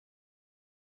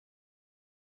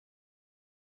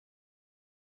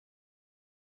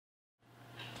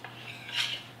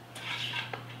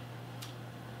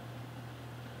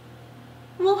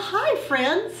Well, hi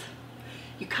friends.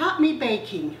 You caught me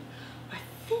baking. I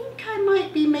think I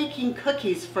might be making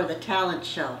cookies for the talent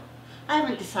show. I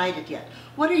haven't decided yet.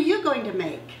 What are you going to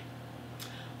make?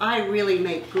 I really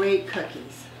make great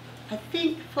cookies. I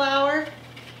think flour,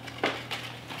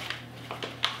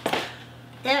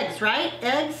 eggs, right?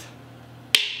 Eggs.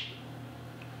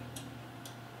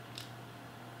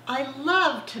 I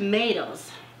love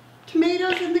tomatoes.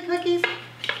 Tomatoes in the cookies?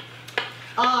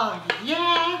 Oh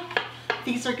yeah,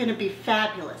 these are going to be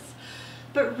fabulous.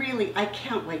 But really, I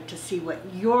can't wait to see what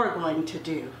you're going to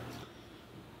do.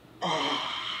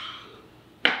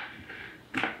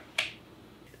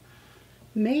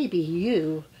 Maybe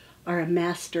you are a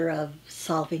master of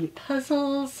solving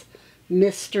puzzles,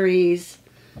 mysteries,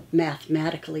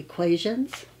 mathematical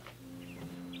equations.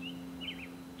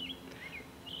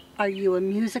 Are you a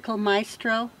musical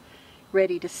maestro,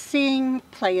 ready to sing,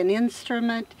 play an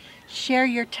instrument, share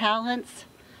your talents?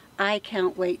 I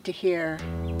can't wait to hear.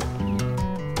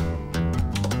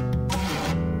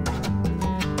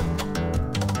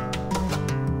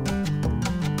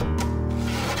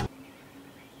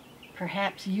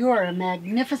 Perhaps you're a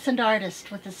magnificent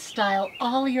artist with a style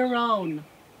all your own.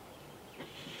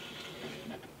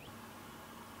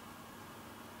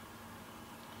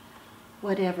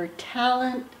 Whatever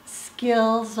talent,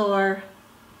 skills, or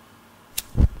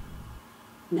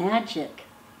magic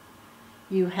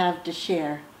you have to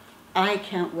share, I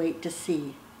can't wait to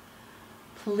see.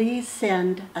 Please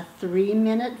send a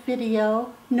 3-minute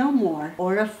video, no more,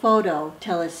 or a photo.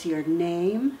 Tell us your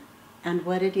name and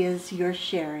what it is you're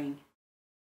sharing.